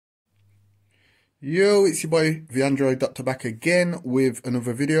Yo, it's your boy, the Android Doctor, back again with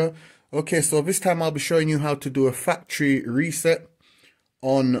another video. Okay, so this time I'll be showing you how to do a factory reset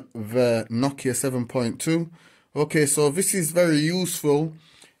on the Nokia 7.2. Okay, so this is very useful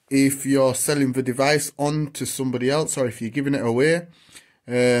if you're selling the device on to somebody else or if you're giving it away.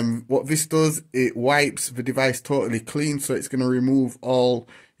 What this does, it wipes the device totally clean, so it's going to remove all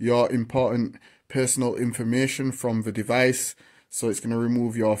your important personal information from the device. So it's going to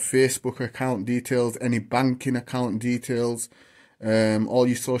remove your Facebook account details, any banking account details, all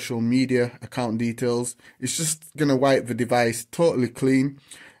your social media account details. It's just going to wipe the device totally clean.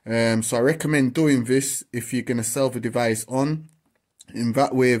 So I recommend doing this if you're going to sell the device on. In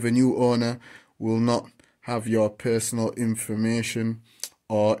that way, the new owner will not have your personal information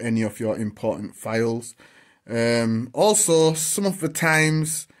or any of your important files. Also, some of the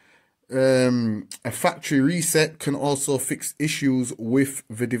times, a factory reset can also fix issues with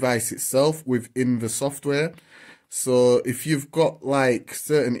the device itself within the software. So if you've got like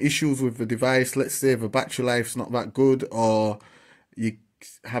certain issues with the device, let's say the battery life's not that good, or you're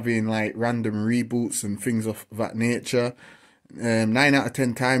having like random reboots and things of that nature, 9 out of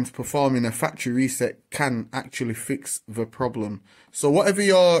 10 times performing a factory reset can actually fix the problem. So whatever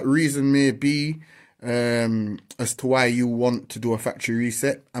your reason may be, as to why you want to do a factory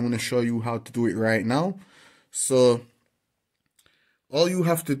reset, I'm going to show you how to do it right now. So all you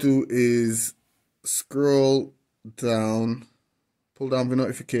have to do is scroll down, pull down the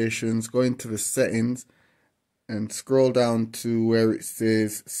notifications, go into the settings and scroll down to where it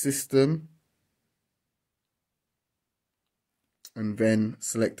says system, and then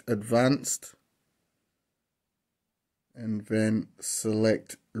select advanced, and then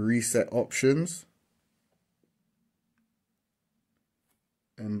select reset options.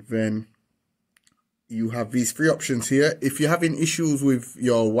 And then you have these three options here. If you're having issues with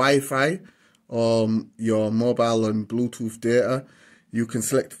your Wi-Fi or your mobile and Bluetooth data, you can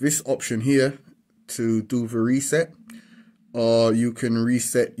select this option here to do the reset. Or you can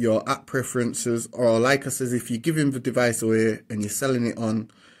reset your app preferences. Or like I said, if you're giving the device away and you're selling it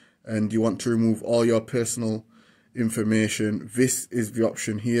on and you want to remove all your personal information, this is the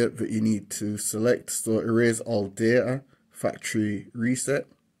option here that you need to select. So erase all data, factory reset,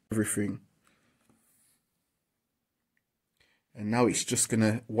 everything. And now it's just going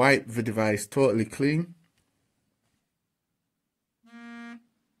to wipe the device totally clean.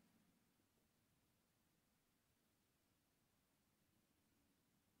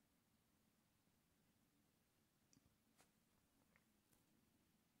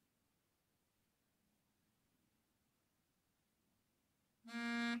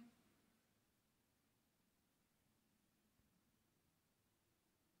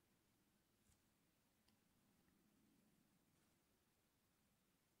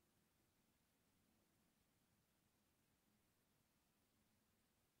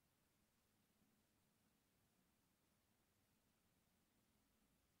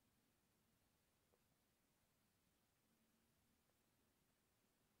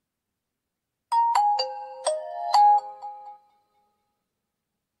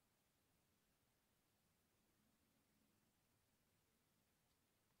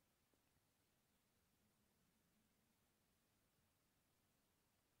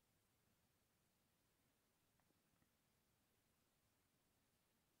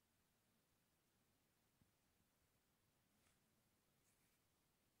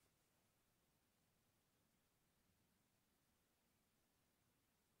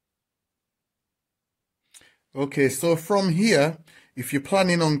 Okay, so from here, if you're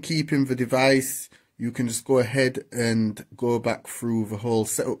planning on keeping the device, you can just go ahead and go back through the whole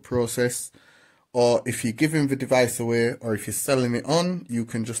setup process. Or if you're giving the device away or if you're selling it on, you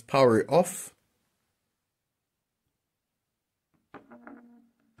can just power it off.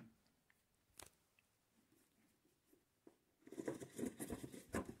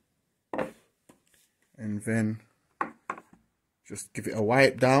 And then just give it a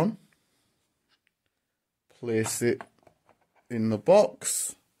wipe down. Place it in the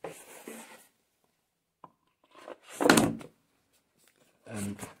box.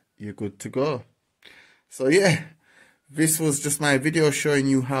 And you're good to go. So yeah, this was just my video showing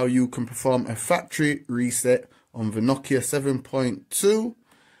you how you can perform a factory reset on the Nokia 7.2.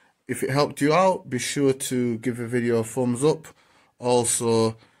 If it helped you out, be sure to give the video a thumbs up.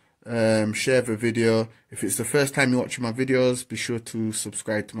 Also, share the video. If it's the first time you're watching my videos, be sure to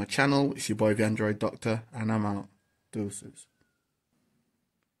subscribe to my channel. It's your boy, the Android Doctor, and I'm out. Deuces.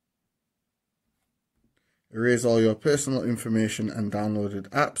 Erase all your personal information and downloaded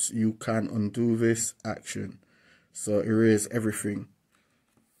apps. You can undo this action. So erase everything.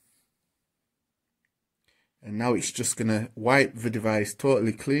 And now it's just going to wipe the device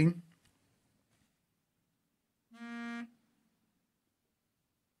totally clean.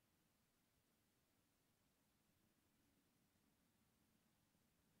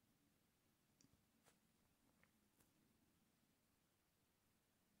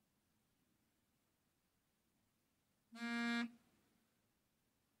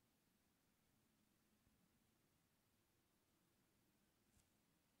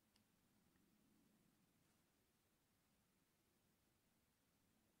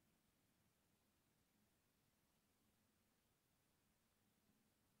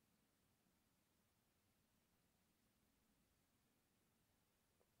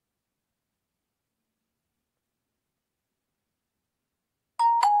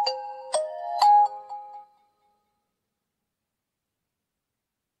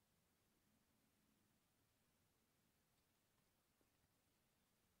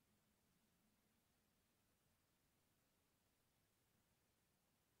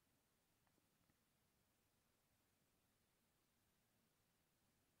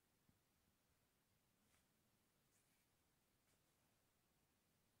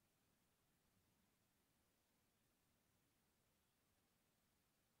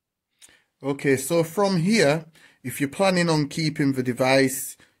 Okay, so from here, if you're planning on keeping the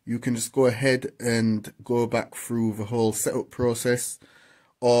device, you can just go ahead and go back through the whole setup process.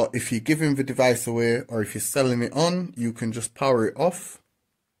 Or if you're giving the device away, or if you're selling it on, you can just power it off.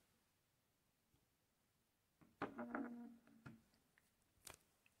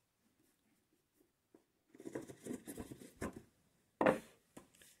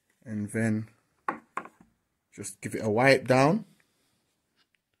 And then just give it a wipe down.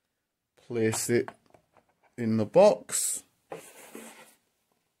 Place it in the box.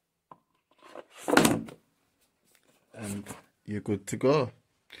 And you're good to go.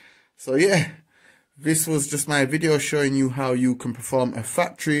 So yeah, this was just my video showing you how you can perform a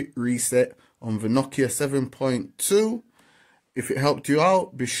factory reset on the Nokia 7.2. If it helped you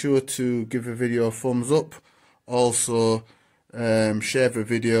out, be sure to give the video a thumbs up. Also, share the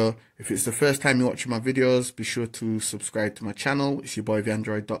video. If it's the first time you're watching my videos, be sure to subscribe to my channel. It's your boy the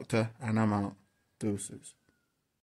Android Doctor, and I'm out. Deuces.